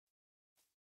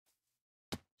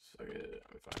Okay,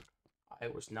 I'm fine. I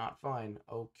was not fine.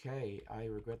 Okay, I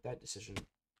regret that decision.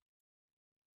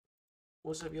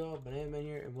 What's up, y'all? Banana Man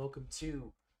here, and welcome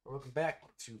back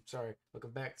to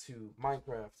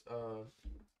Minecraft.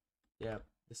 Yeah,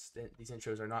 these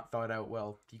intros are not thought out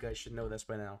well. You guys should know this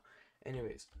by now.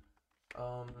 Anyways,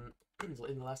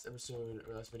 in the last episode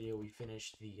or last video, we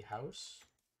finished the house,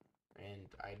 and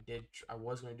I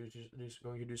was going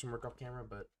to do some work off camera,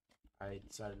 but I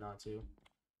decided not to.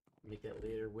 I'll make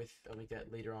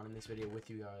that later on in this video with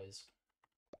you guys.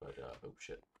 But oh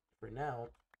shit. For now,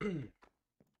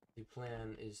 the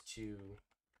plan is to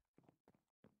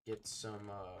get some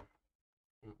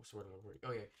what's the word I'm looking for?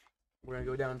 Oh yeah. We're gonna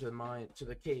go down to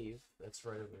the cave that's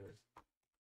right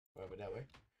over that way.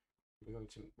 We're going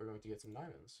to get some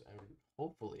diamonds and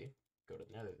hopefully go to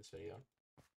the nether this video.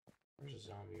 There's a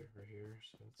zombie over here,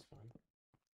 so that's fun.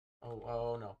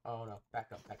 Oh no. Oh no.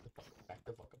 Back up, back the fuck up, back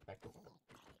the fuck up, back the fuck up.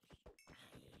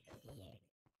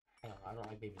 Hell, I don't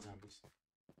like baby zombies.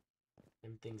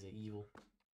 Them things are evil.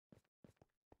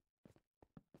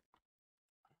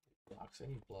 Blocks. I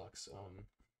need blocks.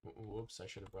 Whoops, I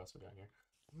should have brought some down here.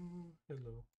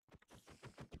 Hello.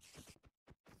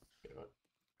 Get out.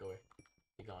 Go away.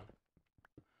 Be gone.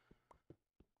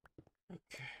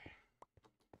 Okay.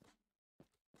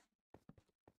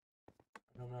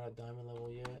 I'm not at diamond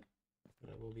level yet, but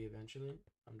I will be eventually.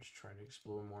 I'm just trying to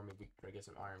explore more, maybe try to get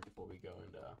some iron before we go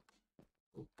and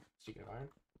speaking of iron,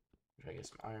 try to get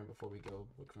some iron before we go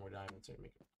look for more diamonds and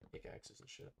make pickaxes and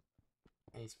shit.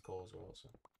 I need some coal as well, so.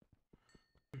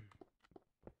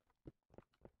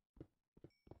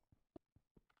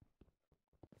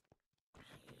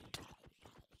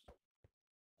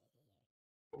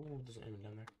 Oh, there's an enemy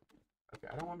down there. Okay,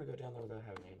 I don't want to go down there without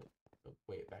having any. Oh,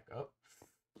 wait, back up.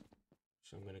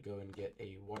 So I'm gonna go and get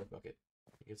a water bucket.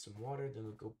 Get some water, then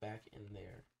we'll go back in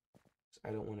there. So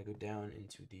I don't want to go down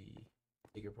into the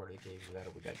bigger part of the cave without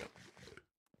a back up.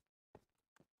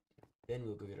 Then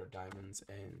we'll go get our diamonds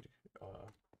and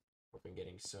work on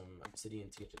getting some obsidian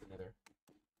to get to the nether.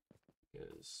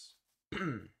 Because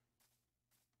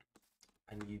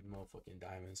I need motherfucking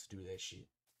diamonds to do that shit.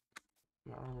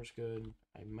 My armor's good.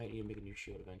 I might need to make a new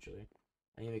shield eventually.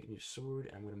 I need to make a new sword,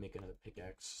 and I'm going to make another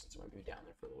pickaxe, so I'm going to be down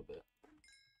there for a little bit.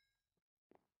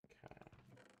 Okay.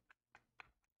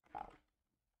 Wow.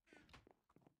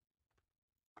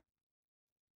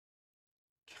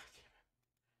 God damn it.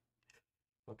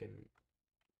 Fucking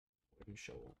wooden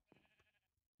shovel.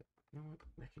 You know what?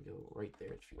 I can go right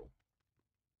there as fuel.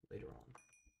 Later on.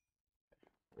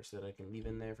 Rest that I can leave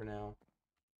in there for now.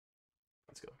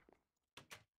 Let's go.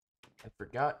 I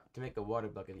forgot to make a water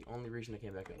bucket. The only reason I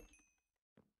came back up.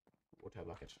 Water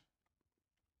bucket.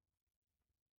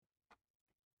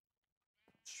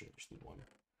 Should just need one.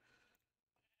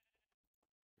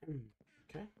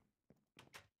 Okay.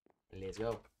 Let's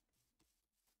go.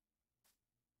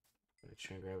 Let's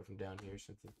try and grab it from down here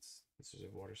since this is a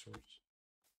water source.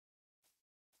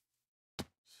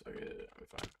 So I'm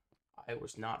fine. I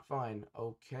was not fine.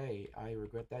 Okay, I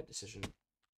regret that decision.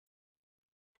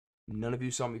 None of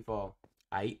you saw me fall.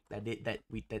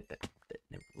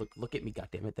 Look at me,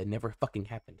 goddammit. That never fucking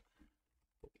happened.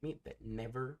 Look at me. That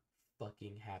never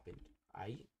fucking happened.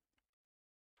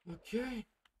 Okay.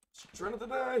 Just try not to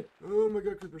die. Oh my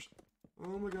god, creepers.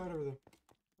 Oh my god, everything.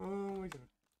 Oh my god.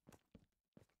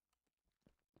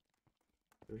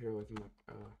 They're here with my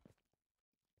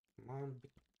come on,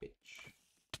 big bitch.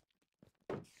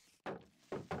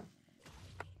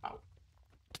 Ow.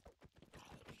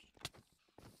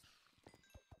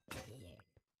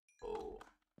 Oh.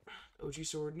 OG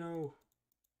sword, no.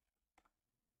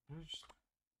 Come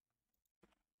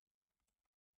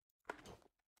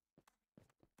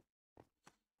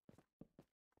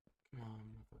on.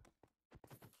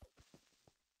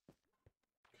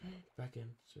 Okay, back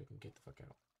in so we can get the fuck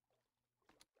out.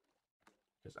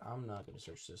 Because I'm not gonna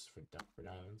search this for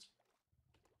diamonds.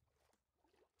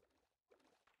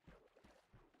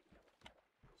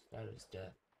 That is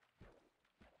death.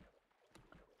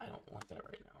 I don't want that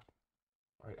right now.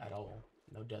 Right at all.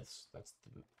 No deaths. That's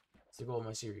the goal of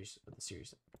my series.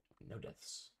 No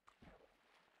deaths.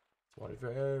 It's water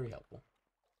very helpful.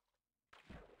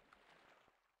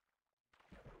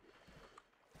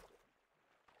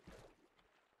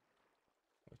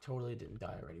 I totally didn't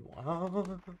die already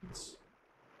once.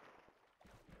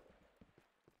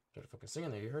 Gotta fucking sing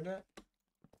in there, you heard that?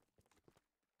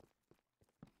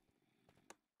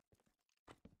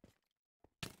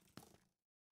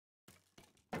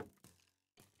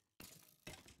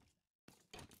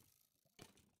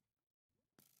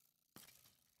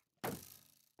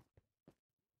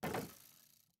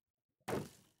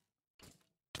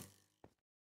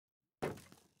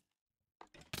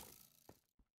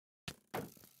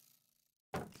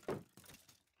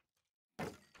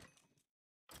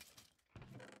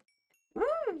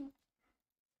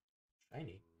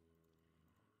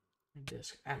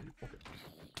 Disc. Ah, you fucker.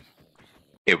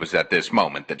 It was at this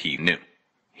moment that he knew.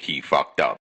 He fucked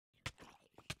up.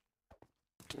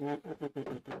 Didn't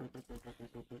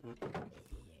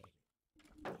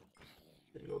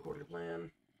go according to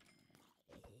plan.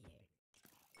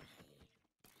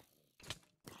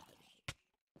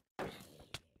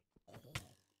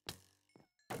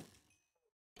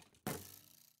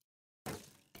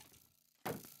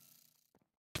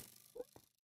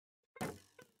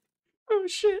 Oh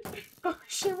shit! Oh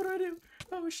shit! What do I do?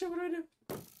 Oh shit! What do I do?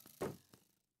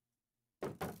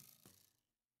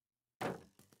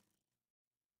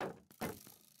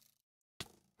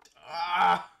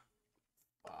 Ah!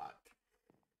 Fuck.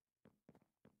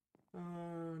 Oh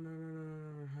no no no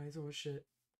no no! I oh shit!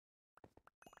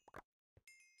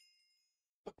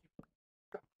 Fuck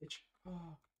you, bitch!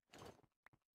 Oh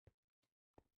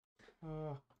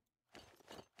oh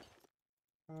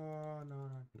oh no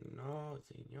no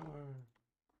señor!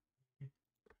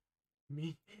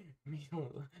 Me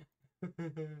don't.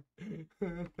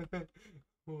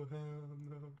 Oh hell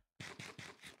no!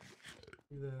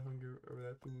 Give that hunger or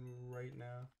that food right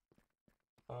now.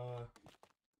 I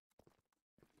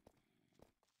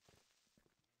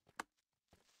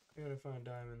gotta find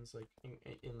diamonds like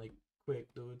in like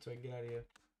quick, dude, so I can get out of here.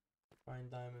 Find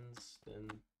diamonds,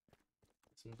 then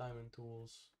some diamond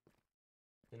tools.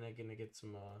 Then I'm gonna get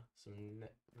some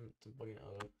fucking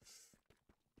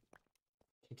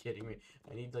you kidding me?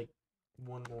 I need like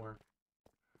one more.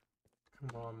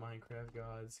 Come on, Minecraft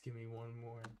gods, give me one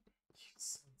more. You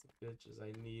sons of bitches,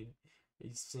 I need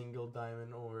a single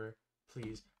diamond ore.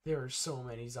 Please. There are so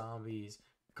many zombies.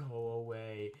 Go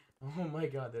away. Oh my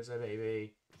god, there's a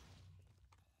baby.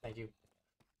 Thank you.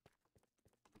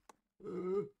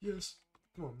 Yes.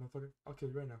 Come on, motherfucker. I'll kill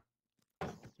you right now.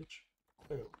 Bitch.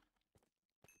 There you go.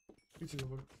 You too,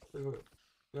 motherfucker. There you go.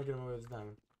 You're not getting away with this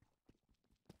diamond.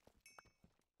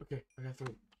 Okay, I got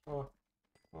 3.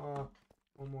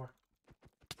 One more.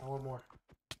 I want more.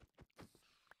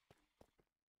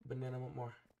 Banana, I want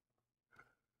more.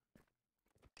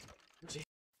 See?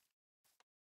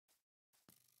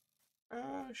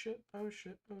 Oh shit, oh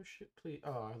shit, oh shit, please.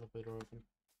 Oh, I left the door open.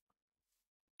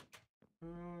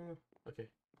 Okay.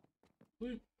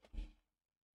 Please.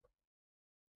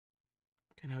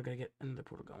 Okay, now I gotta get another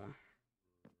portal going.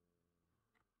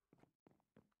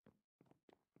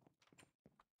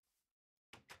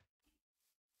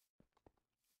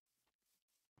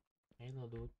 Hey, little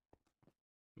dude.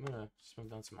 I'm gonna smoke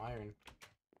down some iron,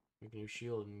 make a new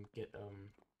shield, and get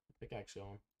pickaxe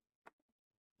going.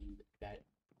 That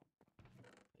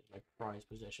is my prized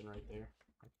possession right there.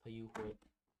 I'll tell you what.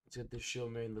 Let's get this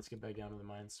shield made. And let's get back down to the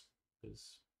mines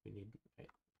because we need.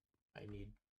 I need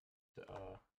to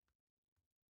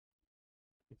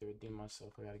to redeem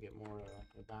myself. I gotta get more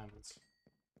diamonds,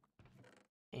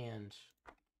 and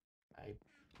I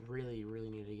really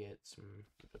need to get some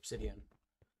obsidian.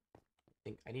 I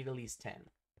think I need at least 10.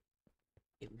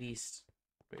 At least.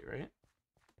 Wait, right?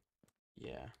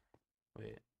 Yeah.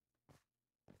 Wait.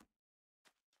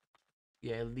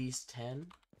 Yeah, at least 10.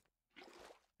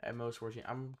 At most 14.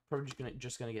 I'm probably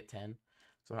just gonna get 10.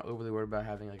 So I'm not overly worried about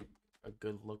having like a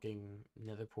good looking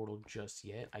nether portal just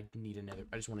yet. I need a nether.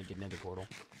 I just want to get nether portal.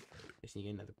 I just need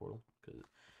a nether portal because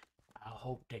I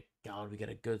hope to God we get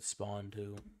a good spawn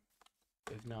too.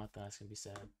 If not, that's gonna be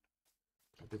sad.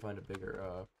 Hope we find a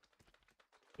bigger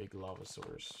big lava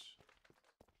source.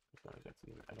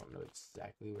 I don't know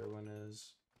exactly where one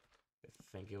is. I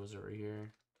think it was over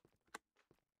here.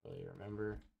 Really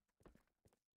remember.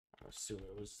 I'm assuming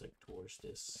it was like towards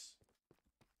this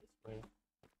way.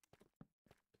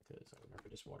 Because I remember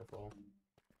this waterfall.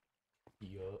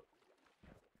 Yup.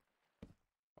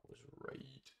 I was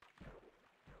right.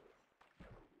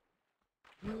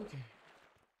 Okay.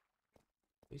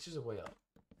 At least there's a way up.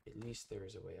 At least there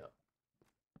is a way up.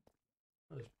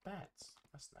 Oh, there's bats.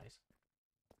 That's nice.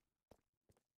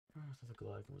 Oh, I thought the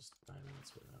Goliath was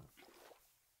diamonds, but no.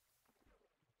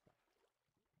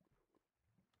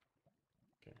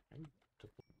 Okay, I need to...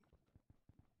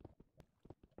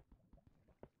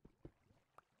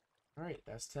 Alright,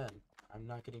 that's 10. I'm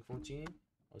not getting 14. I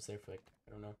was there for like,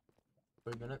 I don't know,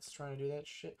 3 minutes trying to do that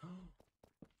shit.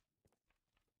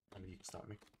 None of you can stop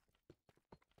me.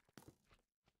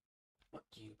 Fuck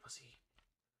you, pussy.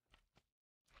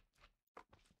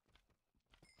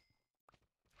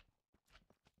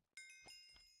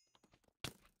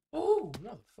 Oh,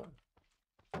 motherfucker.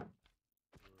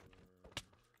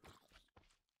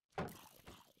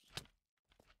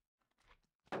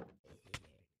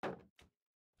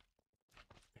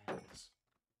 Badass.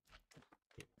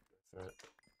 Threat.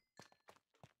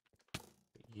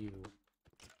 You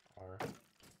are a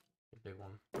big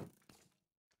one.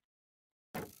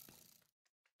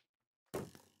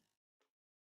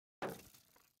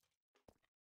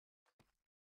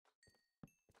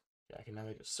 can now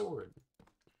make a sword,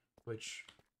 which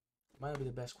might not be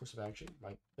the best course of action.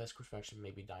 My best course of action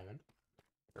may be diamond,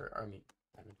 or I mean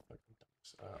diamond,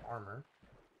 armor.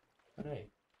 But hey,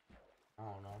 I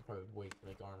don't know. I'll probably wait to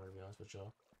make armor, to be honest with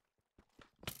y'all.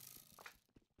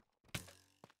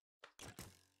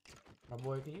 My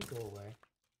boy, can you go away?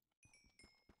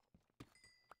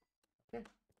 Okay.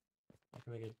 I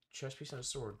can make a chest piece and a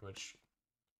sword, which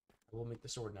I will make the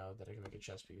sword now that I can make a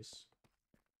chest piece.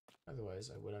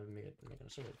 Otherwise, I would have made it making a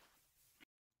sword.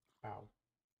 Wow.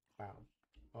 Wow.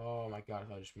 Oh my god, I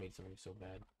thought I just made something so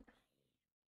bad.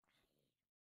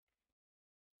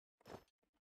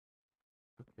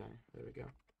 Okay, there we go.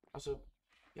 Also,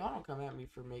 y'all don't come at me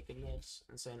for making this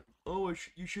and saying, "Oh,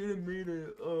 you should have made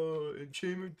a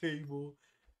enchantment table."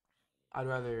 I'd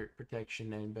rather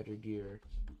protection and better gear.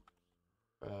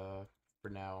 For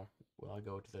now, well, I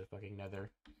go to the fucking nether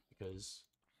because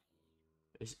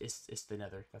it's the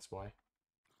nether. That's why.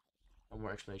 No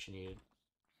more explanation needed.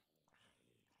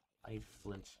 I need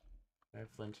flint. I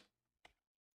have flint.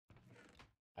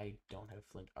 I don't have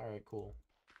flint. Alright, cool.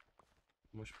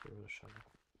 Much for a shovel.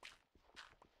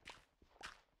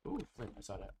 Ooh, flint. I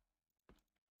saw that.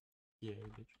 Yeah,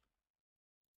 bitch.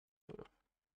 Hold up.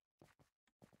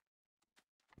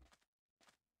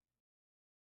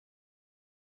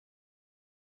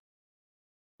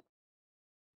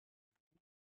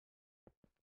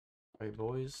 Alright,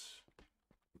 boys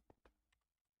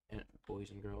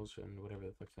and girls and whatever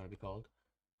the fuck you want to be called.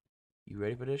 You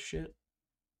ready for this shit?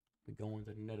 We're going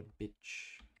to nether,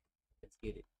 bitch. Let's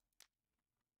get it.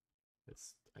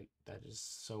 That is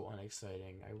so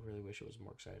unexciting. I really wish it was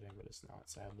more exciting, but it's not,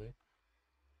 sadly.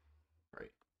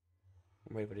 Right.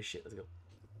 I'm ready for this shit. Let's go.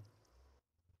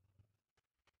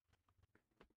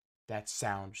 That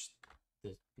sound just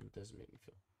doesn't make me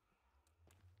feel.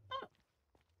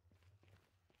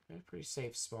 It's a pretty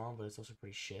safe spawn, but it's also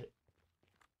pretty shit.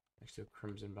 Next to a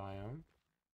crimson biome.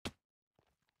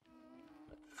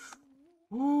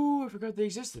 Ooh, I forgot they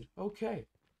existed. Okay.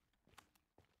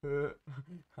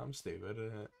 I'm stupid.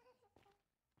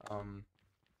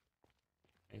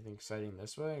 Anything exciting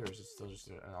this way, or is it still just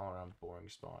an all-around boring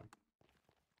spawn?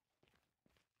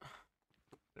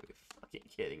 Are you fucking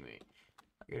kidding me?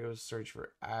 I gotta go search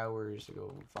for hours to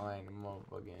go find a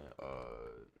motherfucking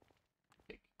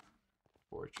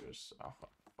fortress. Oh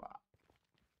fuck.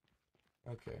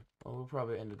 Okay. Well, we'll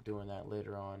probably end up doing that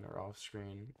later on or off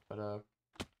screen. But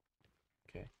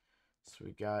okay. So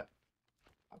we got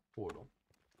a portal.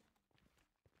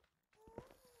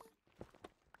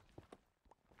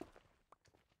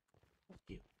 Thank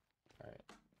you. Alright.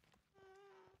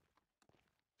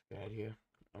 Let's get out of here.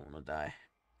 I don't wanna die.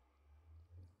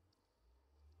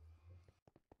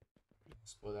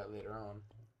 Spoil that later on.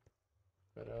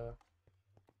 But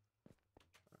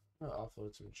I'll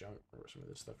offload some junk or some of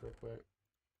this stuff real quick.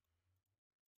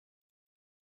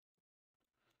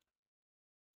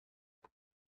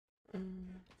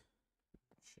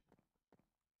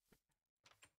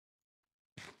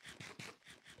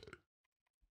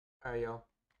 Alright, y'all.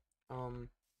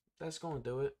 That's gonna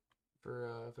do it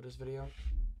for this video.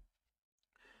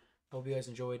 Hope you guys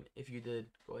enjoyed. If you did,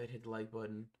 go ahead and hit the like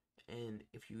button. And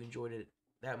if you enjoyed it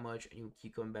that much and you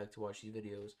keep coming back to watch these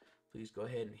videos, please go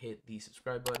ahead and hit the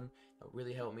subscribe button. It'll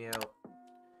really help me out.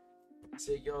 That's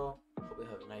it, y'all. Hope you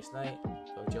have a nice night.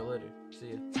 Talk to y'all later.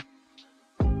 See ya.